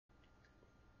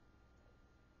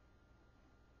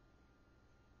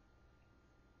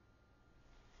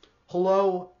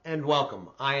Hello and welcome.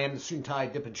 I am the Suit&Tie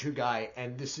Dip&ChewGuy,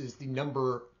 and this is the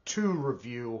number 2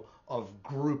 review of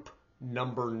group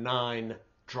number 9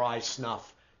 dry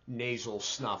snuff, nasal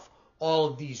snuff. All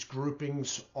of these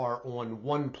groupings are on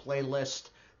one playlist.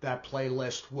 That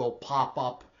playlist will pop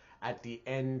up at the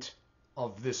end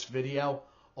of this video,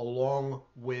 along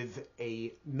with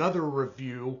another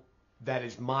review that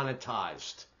is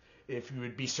monetized. If you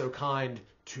would be so kind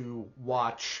to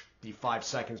watch the 5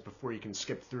 seconds before you can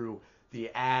skip through the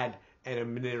ad and a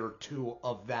minute or two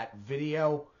of that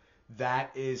video, that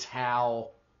is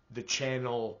how the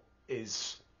channel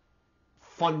is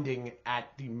funding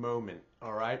at the moment.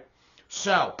 All right.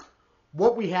 So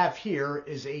what we have here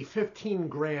is a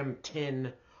 15-gram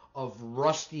tin of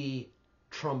rusty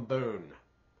trombone.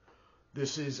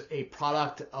 This is a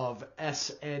product of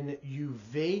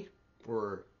SNUV,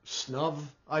 or SNUV,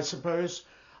 I suppose.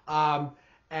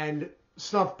 And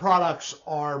Snuff products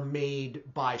are made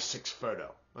by 6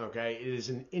 Photo. Okay, it is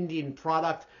an Indian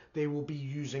product. They will be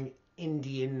using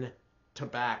Indian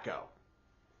tobacco.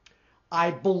 I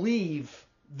believe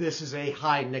this is a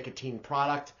high nicotine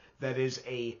product that is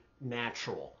a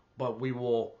natural, but we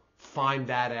will find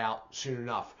that out soon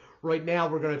enough. Right now,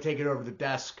 we're going to take it over the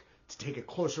desk to take a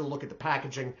closer look at the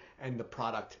packaging and the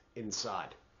product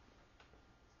inside.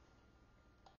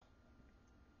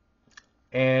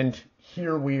 And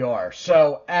here we are.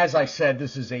 So, as I said,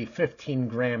 this is a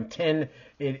 15-gram tin.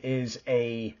 It is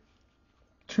a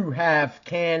 2-half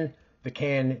can. The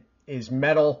can is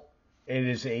metal. It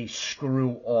is a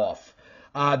screw off.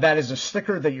 That is a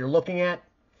sticker that you're looking at.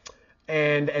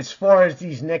 And as far as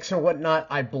these nicks and whatnot,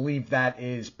 I believe that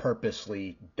is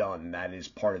purposely done. That is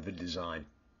part of the design.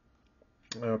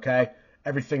 Okay?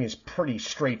 Everything is pretty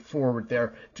straightforward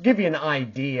there. To give you an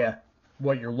idea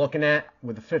what you're looking at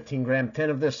with a 15-gram tin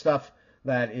of this stuff,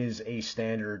 that is a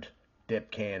standard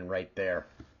dip can right there.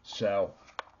 So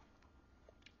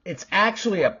it's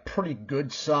actually a pretty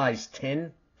good sized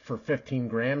tin for 15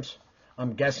 grams.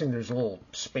 I'm guessing there's a little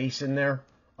space in there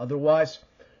otherwise.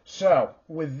 So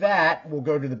with that, we'll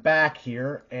go to the back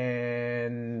here,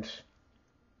 and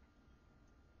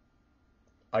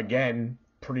again,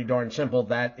 pretty darn simple.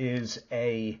 That is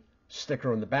a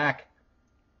sticker on the back.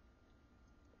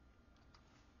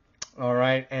 All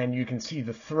right, and you can see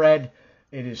the thread.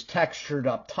 It is textured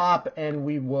up top, and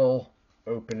we will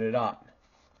open it up.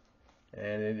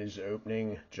 And it is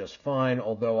opening just fine,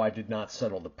 although I did not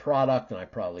settle the product, and I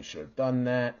probably should have done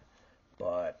that.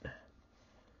 But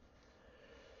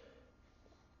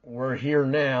we're here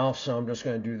now, so I'm just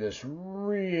going to do this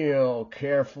real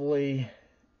carefully.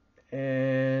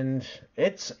 And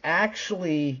it's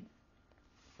actually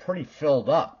pretty filled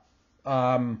up.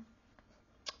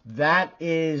 That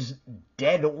is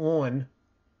dead on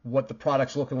what the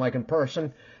product's looking like in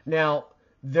person. Now,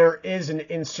 there is an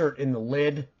insert in the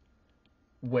lid,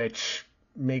 which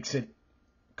makes it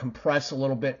compress a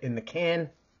little bit in the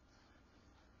can.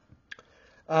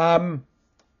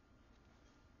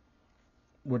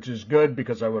 Which is good,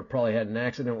 because I would have probably had an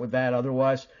accident with that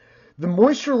otherwise. The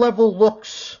moisture level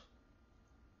looks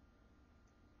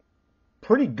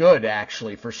pretty good,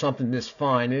 actually, for something this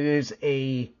fine. It is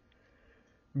a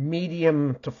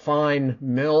medium to fine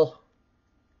mill.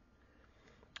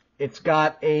 It's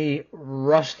got a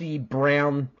rusty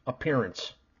brown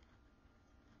appearance.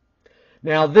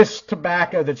 Now, this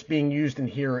tobacco that's being used in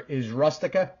here is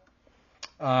Rustica.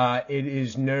 It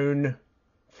is known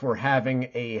for having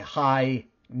a high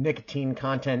nicotine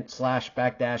content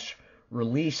 /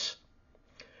 release.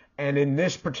 And in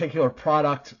this particular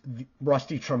product, the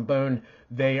Rusty Trombone,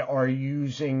 they are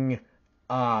using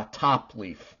top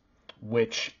leaf,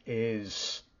 which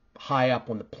is high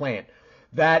up on the plant.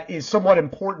 That is somewhat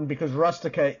important because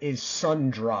Rustica is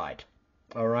sun-dried,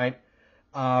 all right?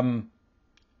 And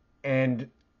in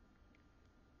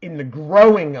the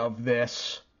growing of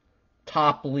this,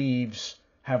 top leaves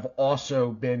have also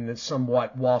been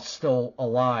somewhat, while still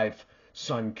alive,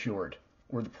 sun-cured,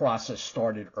 or the process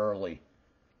started early,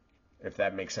 if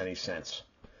that makes any sense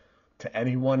to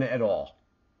anyone at all.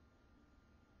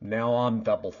 Now I'm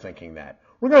double thinking that.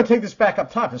 We're going to take this back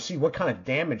up top to see what kind of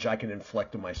damage I can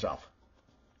inflict on myself.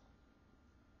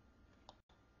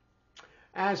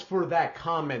 As for that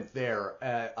comment there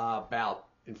about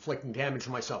inflicting damage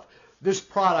on myself, this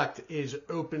product is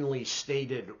openly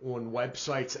stated on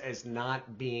websites as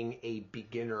not being a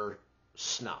beginner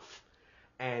snuff.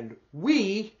 And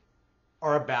we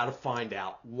are about to find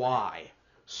out why.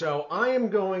 So I am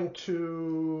going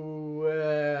to,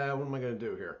 what am I going to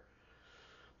do here?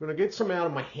 I'm going to get some out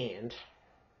of my hand.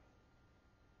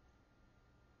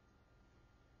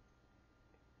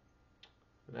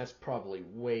 And that's probably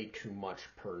way too much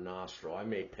per nostril. I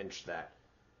may pinch that.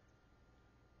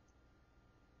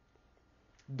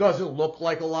 Doesn't look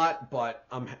like a lot, but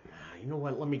you know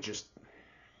what? Let me just...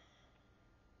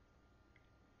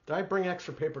 Did I bring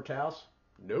extra paper towels?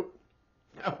 Nope.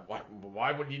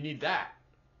 Why would you need that?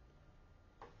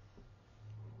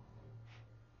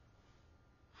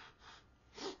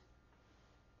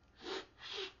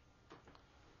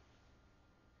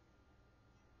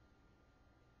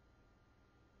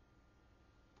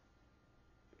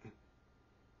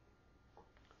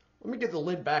 Let me get the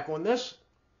lid back on this.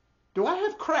 Do I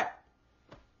have crap?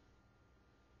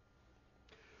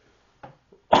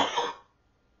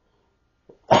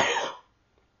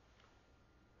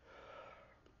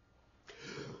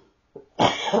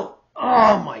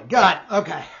 Oh my God.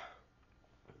 Okay.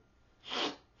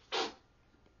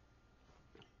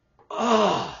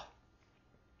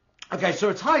 Okay, so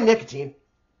it's high nicotine.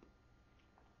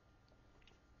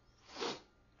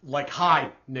 Like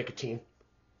high nicotine.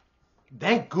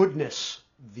 Thank goodness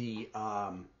the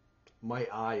my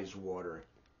eye is watering.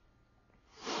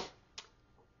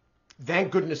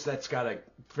 Thank goodness that's got a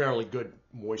fairly good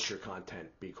moisture content,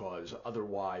 because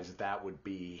otherwise that would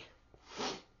be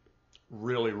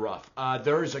really rough.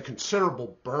 There is a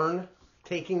considerable burn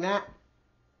taking that.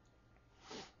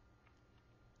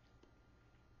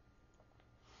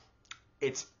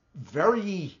 It's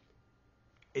very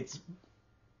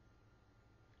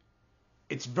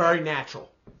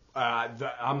natural.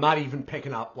 I'm not even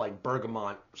picking up like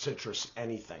bergamot, citrus,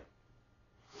 anything.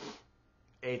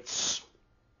 It's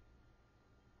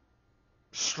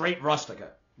straight rustica.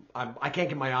 I can't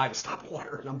get my eye to stop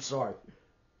watering. I'm sorry.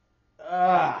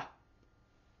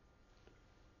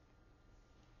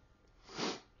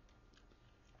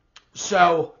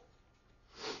 So,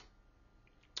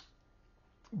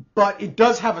 but it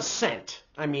does have a scent.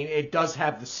 I mean, it does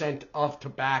have the scent of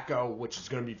tobacco, which is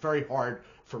going to be very hard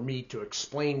for me to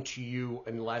explain to you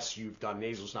unless you've done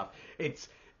nasal snuff. It's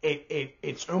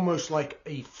almost like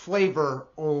a flavor,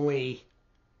 only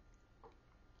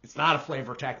it's not a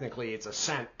flavor technically, it's a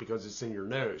scent because it's in your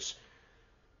nose.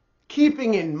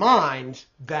 Keeping in mind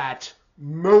that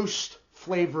most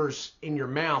flavors in your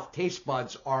mouth, taste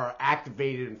buds, are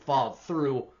activated and followed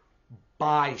through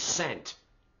by scent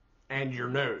and your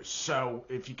nose. So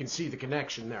if you can see the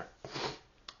connection there.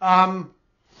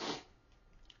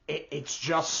 It's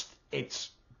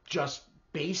just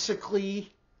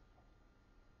basically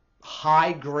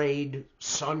high grade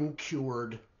sun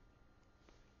cured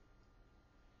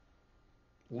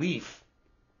leaf,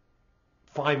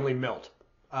 finely milled.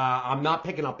 I'm not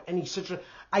picking up any citrus.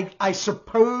 I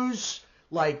suppose,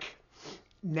 like,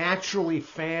 naturally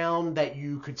found that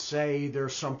you could say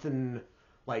there's something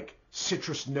like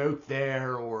citrus note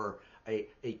there, or a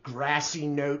grassy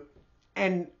note.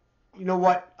 And you know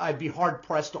what? I'd be hard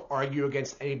pressed to argue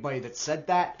against anybody that said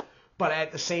that. But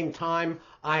at the same time,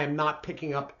 I am not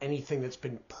picking up anything that's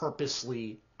been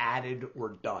purposely added or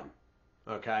done.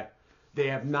 Okay? They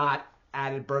have not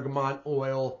added bergamot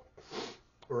oil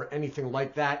or anything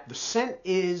like that. The scent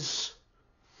is...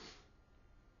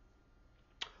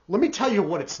 Let me tell you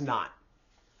what it's not.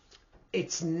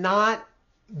 It's not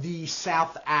the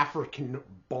South African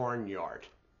barnyard.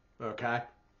 Okay?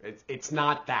 It's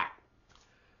not that.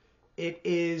 It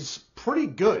is pretty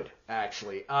good,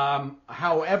 actually.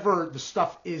 However, the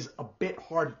stuff is a bit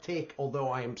hard to take, although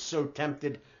I am so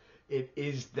tempted. It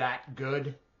is that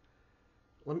good.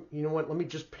 You know what? Let me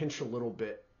just pinch a little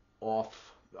bit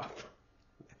off.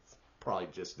 Probably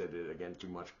just did it again too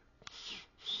much.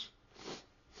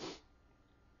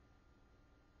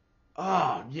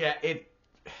 Oh, yeah, it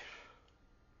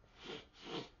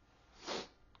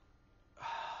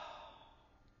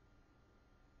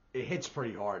hits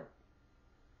pretty hard.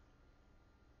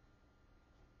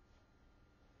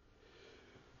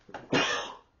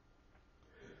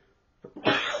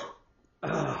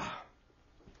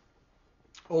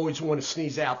 Always want to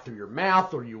sneeze out through your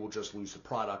mouth, or you will just lose the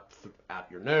product out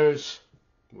your nose,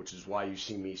 which is why you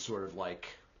see me sort of like...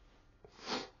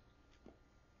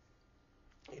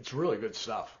 It's really good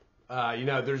stuff.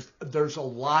 There's a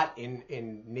lot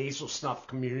in nasal snuff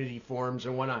community forums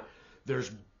and whatnot.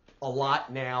 There's a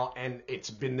lot now, and it's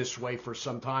been this way for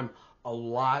some time. A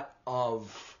lot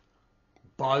of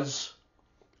buzz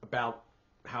about,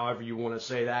 however you want to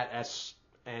say that,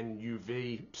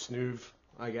 SNUV, SNUV,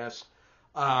 I guess.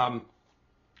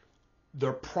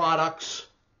 Their products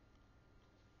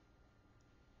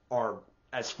are,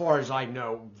 as far as I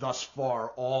know, thus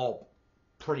far, all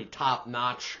pretty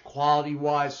top-notch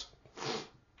quality-wise.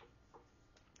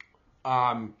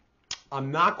 I'm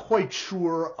not quite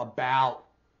sure about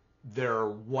their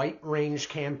white range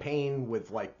campaign with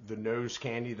like the nose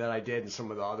candy that I did and some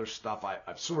of the other stuff,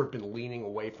 I've sort of been leaning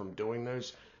away from doing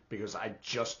those because I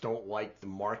just don't like the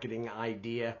marketing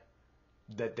idea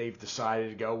that they've decided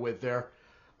to go with there.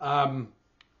 Of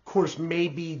course,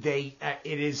 maybe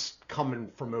it is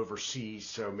coming from overseas,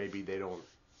 so maybe they don't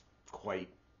quite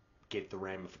get the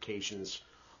ramifications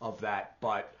of that.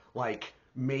 But like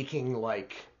making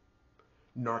like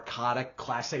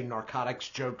Class A narcotics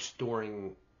jokes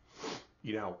during,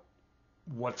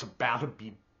 what's about to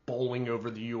be bowling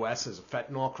over the U.S. as a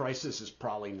fentanyl crisis is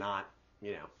probably not,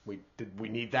 we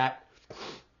need that.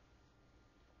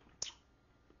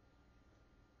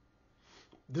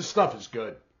 This stuff is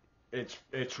good.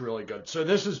 It's really good. So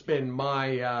this has been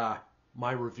my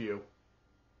my review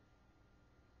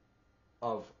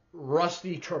of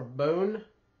Rusty Trombone.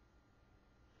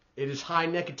 It is high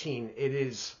nicotine. It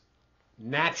is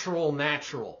natural.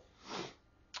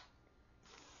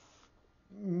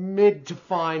 Mid to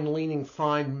fine, leaning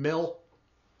fine mill.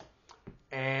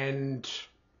 And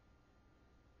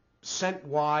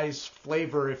scent-wise,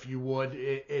 flavor, if you would,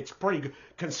 it's pretty good.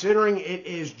 Considering it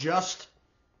is just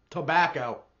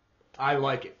tobacco, I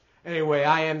like it. Anyway,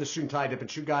 I am the Suit&Tie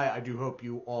Dip&ChewGuy. I do hope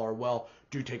you all are well.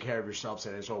 Do take care of yourselves,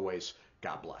 and as always,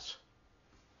 God bless.